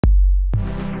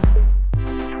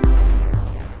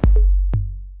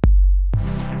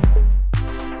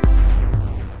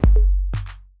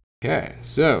Okay,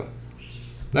 so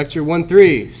lecture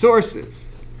 1.3,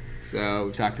 sources. So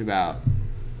we've talked about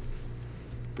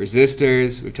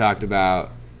resistors. We've talked about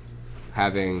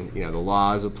having, the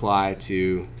laws apply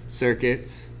to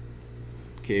circuits,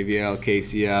 KVL,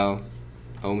 KCL,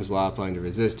 Ohm's law applying to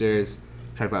resistors.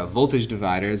 We've talked about voltage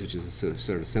dividers, which is a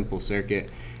sort of simple circuit.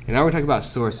 And now we're talking about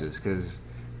sources, because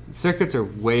circuits are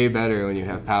way better when you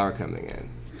have power coming in,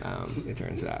 it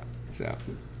turns out. So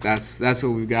that's what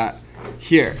we've got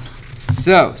here.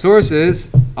 So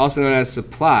sources, also known as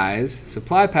supplies,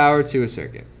 supply power to a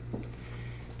circuit.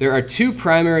 There are two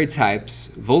primary types,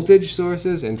 voltage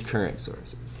sources and current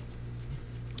sources.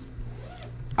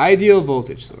 Ideal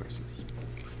voltage sources.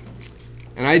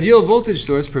 An ideal voltage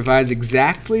source provides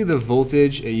exactly the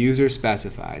voltage a user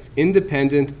specifies,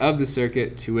 independent of the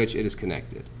circuit to which it is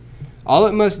connected. All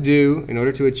it must do in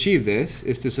order to achieve this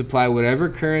is to supply whatever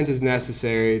current is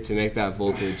necessary to make that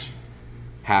voltage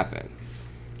happen.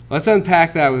 Let's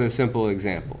unpack that with a simple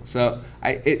example. So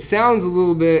it sounds a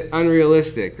little bit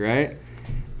unrealistic, right?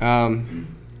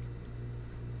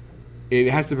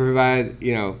 It has to provide,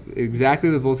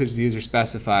 exactly the voltage the user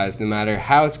specifies, no matter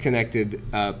how it's connected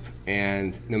up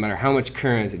and no matter how much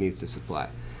current it needs to supply.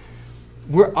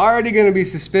 We're already going to be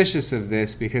suspicious of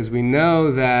this because we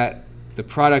know that the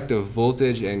product of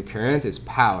voltage and current is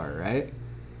power, right?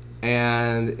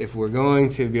 And if we're going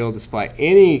to be able to supply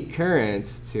any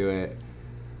current to it,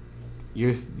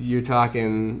 you're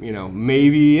talking,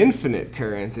 maybe infinite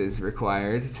current is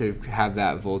required to have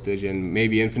that voltage, and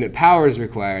maybe infinite power is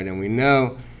required, and we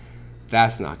know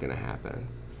that's not going to happen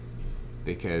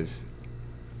because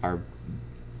our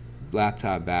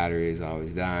laptop battery is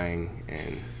always dying,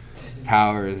 and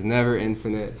power is never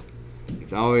infinite.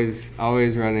 It's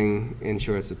always running in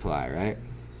short supply, right?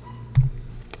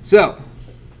 So,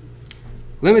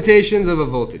 limitations of a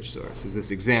voltage source is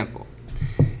this example.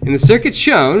 In the circuit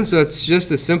shown, so it's just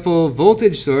a simple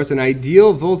voltage source, an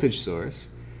ideal voltage source,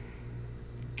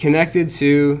 connected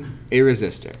to a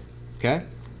resistor, okay?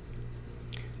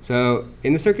 So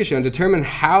in the circuit shown, determine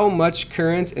how much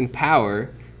current and power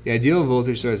the ideal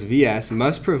voltage source Vs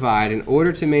must provide in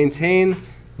order to maintain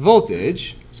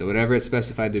voltage, so whatever it's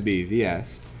specified to be,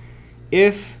 Vs,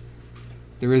 if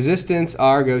the resistance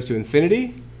R goes to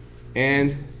infinity,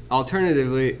 and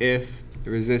alternatively, if the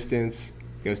resistance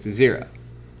goes to 0.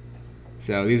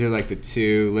 So these are like the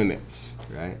two limits,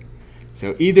 right?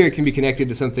 So either it can be connected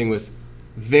to something with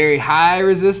very high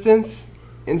resistance,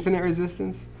 infinite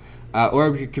resistance,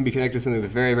 or it can be connected to something with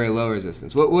very, very low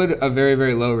resistance. What would a very,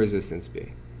 very low resistance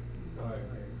be?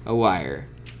 A wire.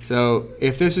 So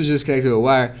if this was just connected to a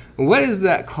wire, what is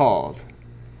that called?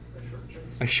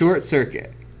 A short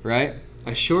circuit, right?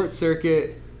 A short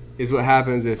circuit is what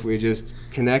happens if we just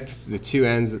connect the two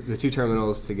ends, the two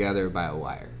terminals together by a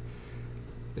wire.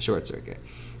 The short circuit.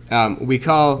 We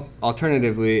call,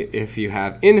 alternatively, if you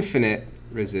have infinite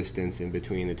resistance in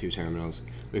between the two terminals,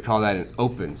 we call that an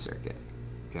open circuit.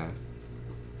 Okay.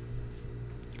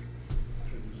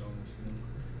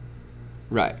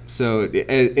 Right. So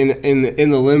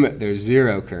in the limit, there's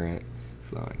 0 current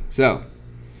flowing. So,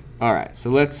 all right.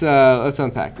 So let's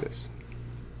unpack this.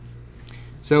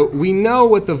 So we know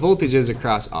what the voltage is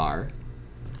across R.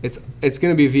 It's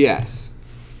going to be Vs.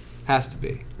 Has to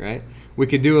be, right? We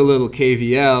could do a little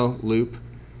KVL loop,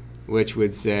 which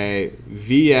would say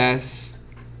Vs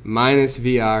minus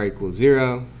Vr equals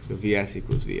 0, so Vs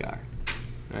equals Vr,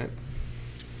 right?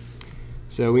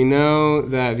 So we know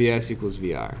that Vs equals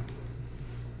Vr.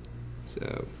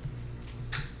 So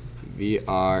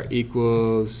Vr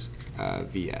equals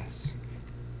Vs.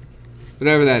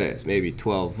 Whatever that is, maybe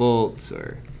 12 volts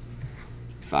or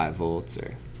 5 volts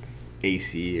or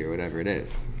AC or whatever it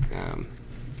is.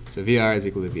 So Vr is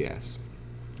equal to Vs.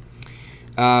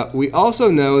 We also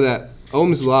know that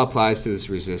Ohm's law applies to this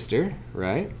resistor,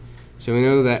 right? So we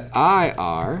know that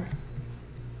IR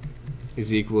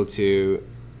is equal to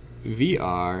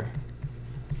VR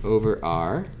over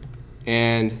R.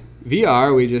 And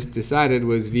VR, we just decided,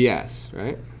 was Vs,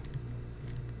 right?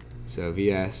 So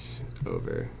Vs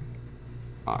over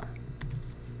R.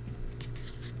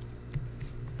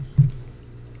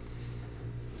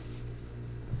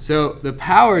 So the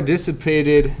power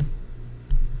dissipated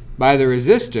by the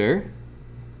resistor,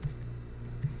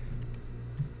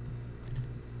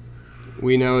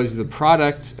 we know is the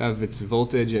product of its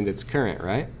voltage and its current,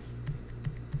 right?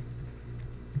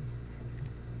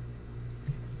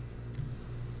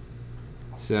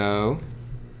 So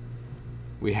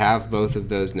we have both of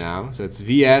those now. So it's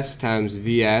Vs times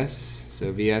Vs,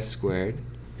 so Vs squared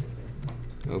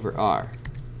over R.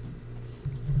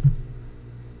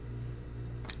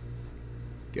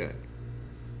 Good.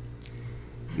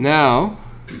 Now,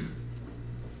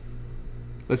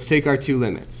 let's take our two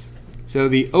limits. So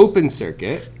the open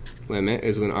circuit limit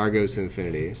is when R goes to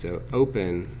infinity. So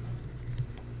open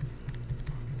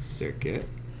circuit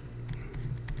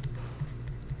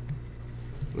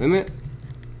limit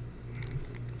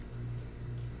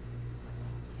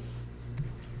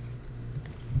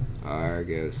R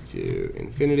goes to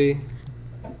infinity.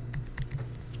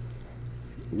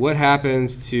 What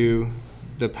happens to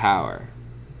the power?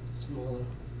 Smaller.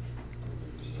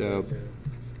 So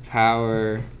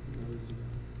power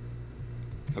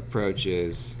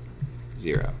approaches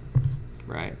 0,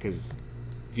 right? Because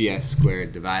Vs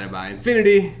squared divided by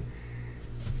infinity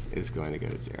is going to go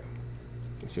to 0,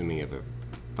 assuming you have a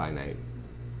finite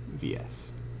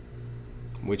Vs,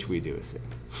 which we do assume.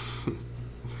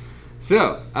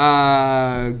 So,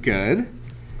 good.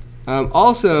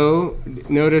 Also,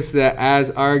 notice that as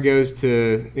R goes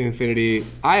to infinity,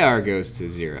 IR goes to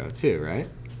 0 too, right?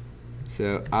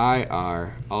 So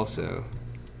IR also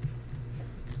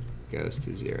goes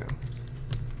to 0.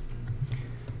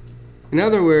 In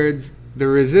other words, the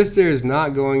resistor is not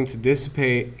going to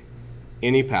dissipate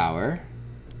any power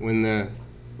when the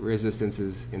resistance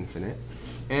is infinite,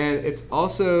 and it's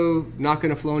also not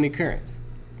going to flow any current.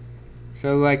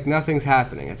 So like nothing's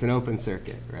happening. It's an open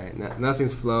circuit, right?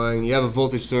 Nothing's flowing. You have a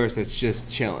voltage source that's just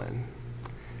chilling.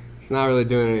 It's not really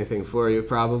doing anything for you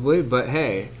probably, but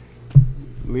hey,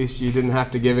 at least you didn't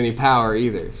have to give any power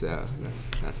either, so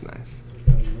that's nice.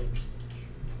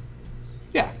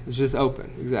 Yeah, it's just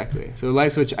open, exactly. So a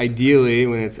light switch ideally,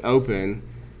 when it's open,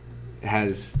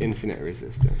 has infinite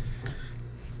resistance.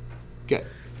 Good.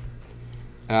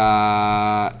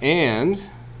 And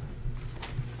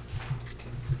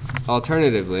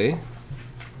alternatively,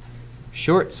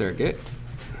 short circuit.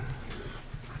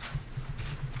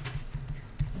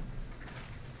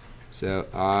 So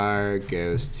R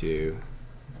goes to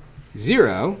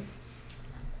 0.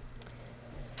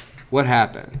 What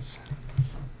happens?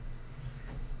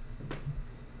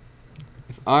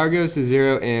 If R goes to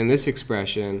 0 and this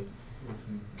expression,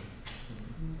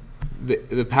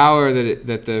 the power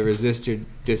that the resistor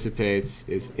dissipates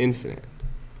is infinite.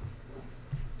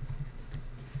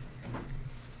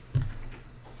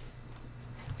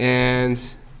 And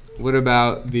what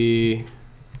about the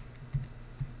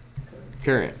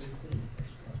current?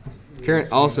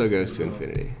 Current also goes to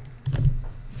infinity.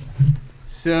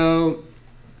 So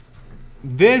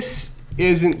this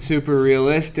isn't super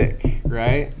realistic,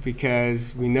 right?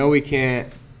 Because we know we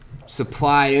can't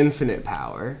supply infinite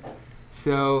power.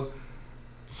 So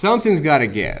something's got to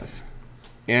give.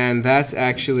 And that's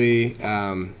actually,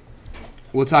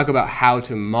 we'll talk about how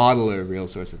to model a real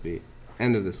source at the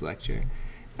end of this lecture.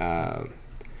 But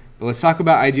let's talk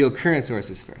about ideal current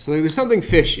sources first. So there's something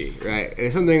fishy, right?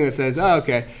 There's something that says, oh,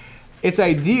 okay, it's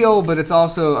ideal, but it's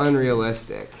also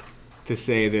unrealistic to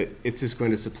say that it's just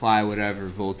going to supply whatever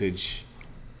voltage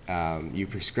you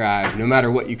prescribe, no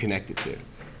matter what you connect it to.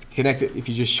 If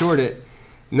you just short it,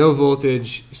 no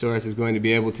voltage source is going to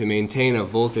be able to maintain a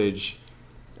voltage,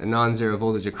 a non-zero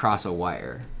voltage across a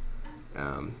wire.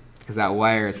 Because that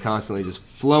wire is constantly just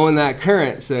flowing that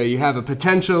current, so you have a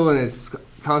potential and it's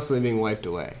constantly being wiped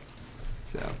away.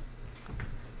 So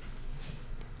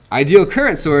ideal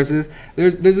current sources,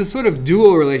 there's a sort of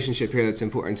dual relationship here that's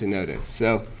important to notice.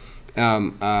 So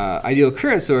ideal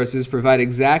current sources provide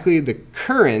exactly the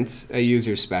current a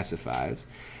user specifies,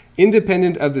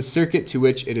 independent of the circuit to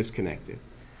which it is connected.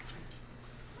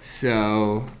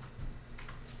 So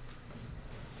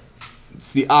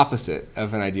it's the opposite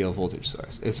of an ideal voltage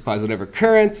source. It supplies whatever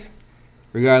current,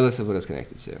 regardless of what it's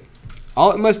connected to.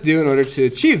 All it must do in order to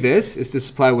achieve this is to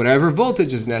supply whatever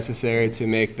voltage is necessary to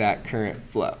make that current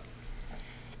flow.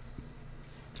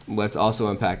 Let's also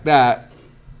unpack that.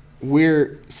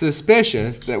 We're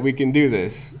suspicious that we can do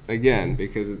this, again,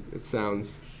 because it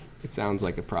sounds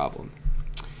like a problem.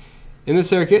 In the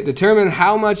circuit, determine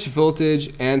how much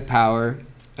voltage and power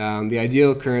the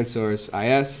ideal current source,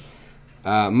 IS,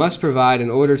 must provide in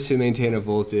order to maintain a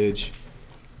voltage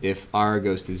if R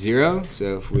goes to 0,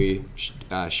 so if we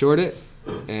short it,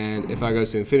 and if R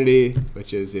goes to infinity,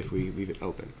 which is if we leave it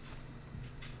open.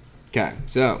 Okay,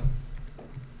 so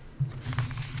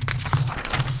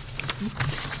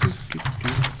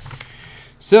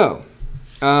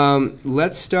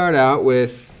let's start out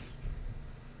with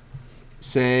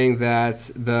saying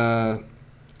that the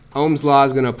Ohm's law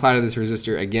is going to apply to this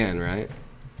resistor again, right?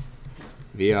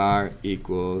 VR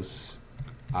equals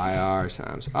IR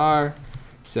times R.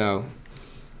 So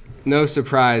no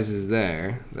surprises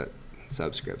there. That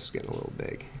subscript's getting a little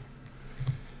big.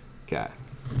 Okay,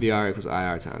 VR equals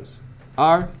IR times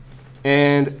R.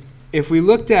 And if we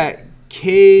looked at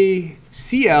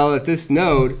KCL at this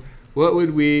node, what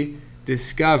would we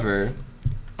discover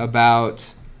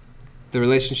about the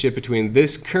relationship between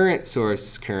this current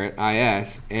source current,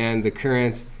 IS, and the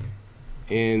current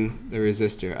in the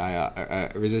resistor,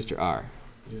 resistor R?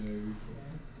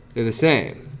 They're the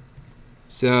same.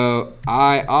 So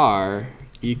IR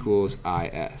equals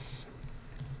IS.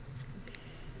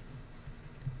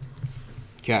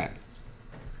 Okay.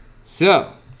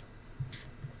 So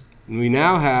we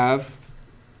now have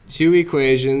two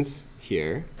equations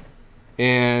here,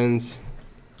 and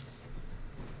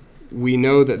we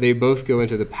know that they both go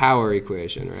into the power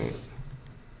equation, right?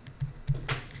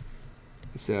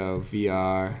 So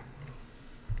VR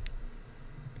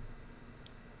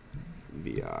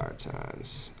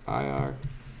times IR.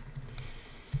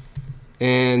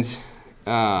 And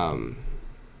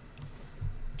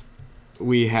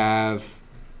we have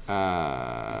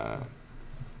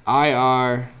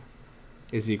IR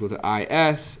is equal to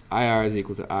IS, IR is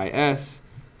equal to IS,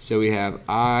 so we have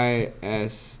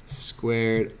IS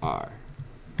squared R,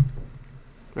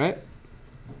 right?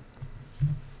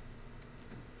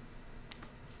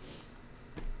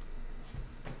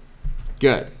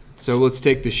 Good. So let's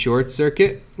take the short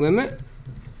circuit limit.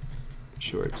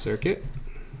 Short circuit.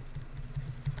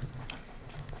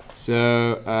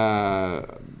 So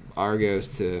R goes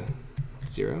to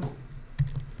 0.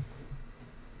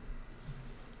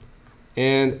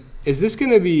 And is this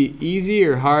going to be easy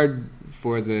or hard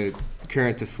for the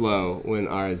current to flow when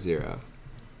R is 0?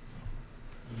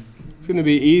 It's going to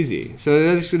be easy. So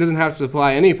it doesn't have to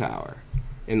supply any power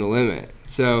in the limit.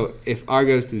 So if R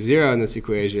goes to 0 in this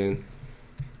equation,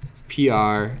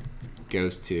 PR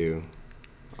goes to,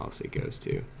 I'll say goes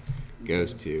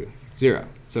to 0.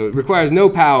 So it requires no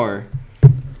power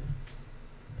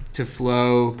to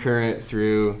flow current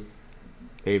through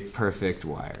a perfect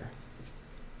wire,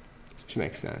 which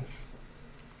makes sense.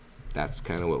 That's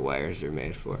kind of what wires are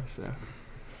made for, so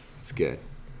it's good.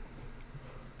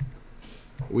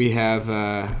 We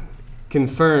have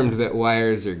confirmed that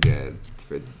wires are good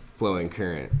for flowing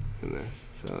current in this,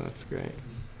 so that's great.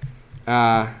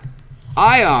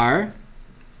 IR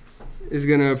is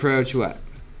going to approach what?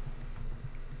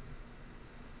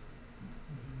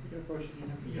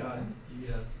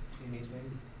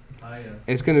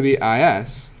 It's going to be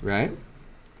IS, right?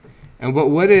 And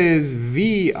what is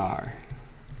VR?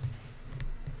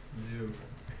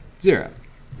 0.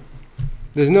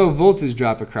 There's no voltage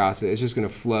drop across it. It's just going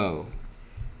to flow.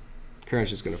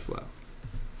 Current's just going to flow.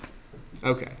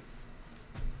 Okay.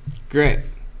 Great.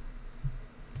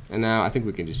 And now I think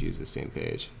we can just use the same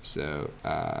page. So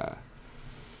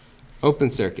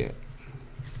open circuit.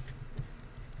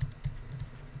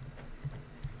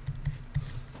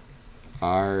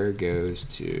 R goes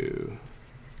to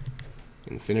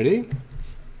infinity.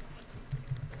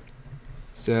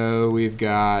 So we've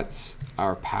got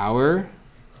our power.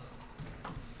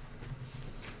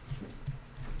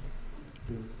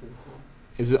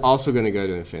 Is it also going to go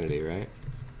to infinity, right?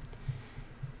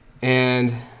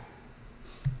 And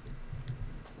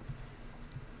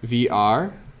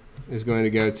VR is going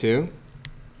to go to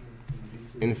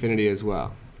infinity as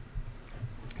well.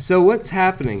 So what's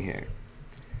happening here?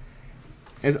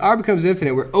 As R becomes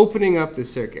infinite, we're opening up the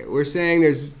circuit. We're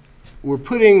saying we're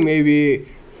putting maybe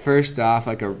first off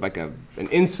like an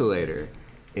insulator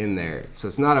in there. So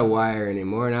it's not a wire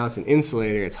anymore. Now it's an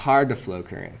insulator. It's hard to flow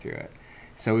current through it.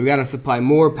 So we've got to supply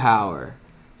more power.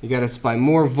 You got to supply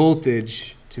more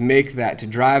voltage to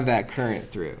drive that current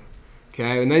through.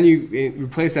 Okay, and then you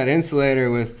replace that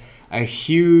insulator with a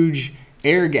huge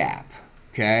air gap.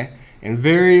 Okay, and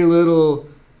very little,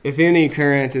 if any,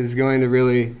 current is going to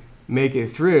really make it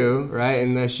through, right?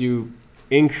 Unless you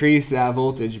increase that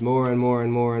voltage more and more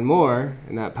and more and more,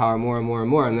 and that power more and more and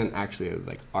more, and then actually it would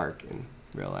like arc in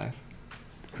real life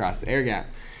across the air gap.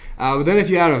 But then if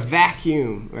you add a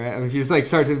vacuum, right? If you just like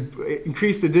start to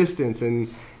increase the distance and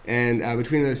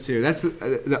between those two, that's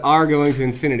the R going to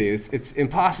infinity. It's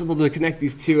impossible to connect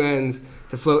these two ends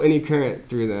to flow any current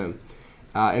through them.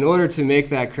 In order to make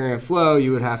that current flow,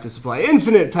 you would have to supply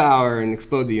infinite power and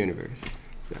explode the universe.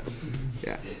 So,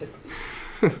 yeah.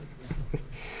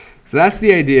 So that's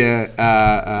the idea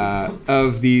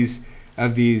of these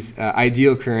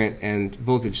ideal current and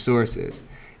voltage sources.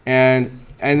 And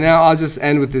now I'll just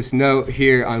end with this note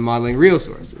here on modeling real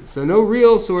sources. So no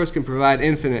real source can provide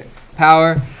infinite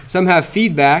power. Some have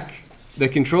feedback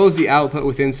that controls the output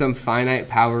within some finite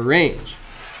power range.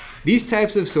 These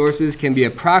types of sources can be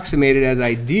approximated as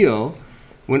ideal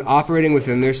when operating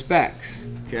within their specs.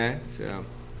 Okay, so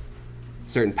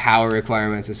certain power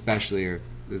requirements especially are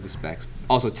the specs.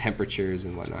 Also temperatures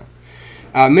and whatnot.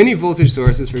 Many voltage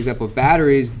sources, for example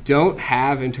batteries, don't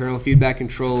have internal feedback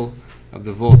control of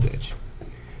the voltage.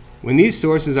 When these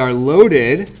sources are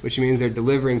loaded, which means they're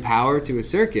delivering power to a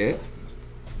circuit,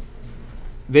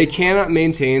 they cannot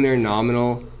maintain their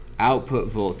nominal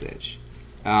output voltage.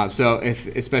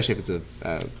 Especially if it's a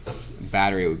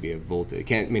battery, it would be a voltage. It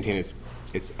can't maintain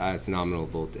its nominal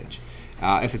voltage.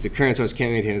 If it's a current source, it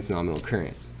can't maintain its nominal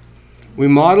current. We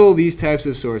model these types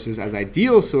of sources as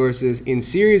ideal sources in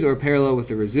series or parallel with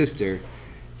the resistor,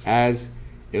 as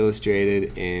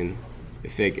illustrated in the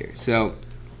figure. So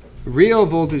real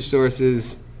voltage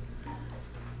sources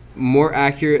more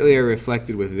accurately are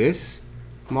reflected with this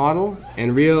model,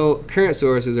 and real current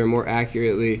sources are more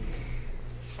accurately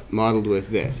modeled with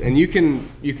this. And you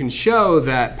can show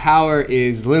that power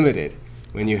is limited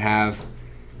when you have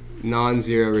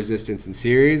non-zero resistance in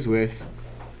series with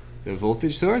the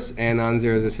voltage source and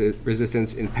non-zero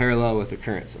resistance in parallel with the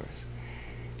current source.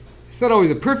 It's not always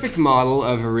a perfect model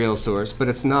of a real source, but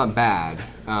it's not bad.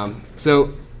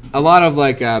 So a lot of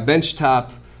like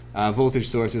benchtop voltage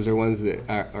sources are ones that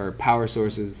are power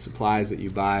sources, supplies that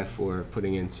you buy for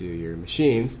putting into your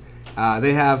machines.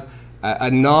 They have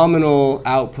a nominal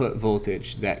output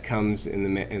voltage that comes in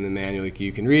the manual.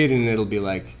 You can read, and it'll be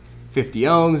like 50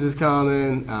 ohms is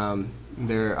common.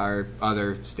 There are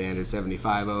other standards,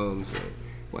 75 ohms or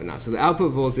whatnot. So the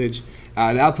output voltage,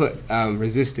 the output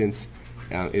resistance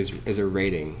is a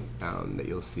rating that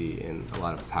you'll see in a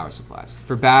lot of power supplies.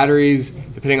 For batteries,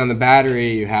 depending on the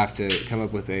battery, you have to come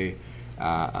up with an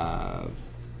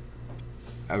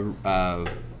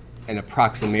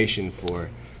approximation for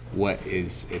what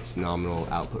is its nominal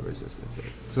output resistance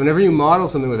is. So whenever you model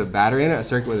something with a battery in it, a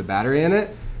circuit with a battery in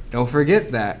it, don't forget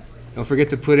that. Don't forget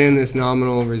to put in this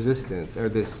nominal resistance, or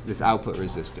this output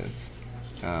resistance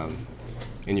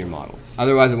in your model.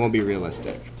 Otherwise, it won't be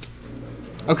realistic.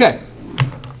 Okay.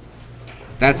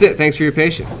 That's it. Thanks for your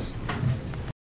patience.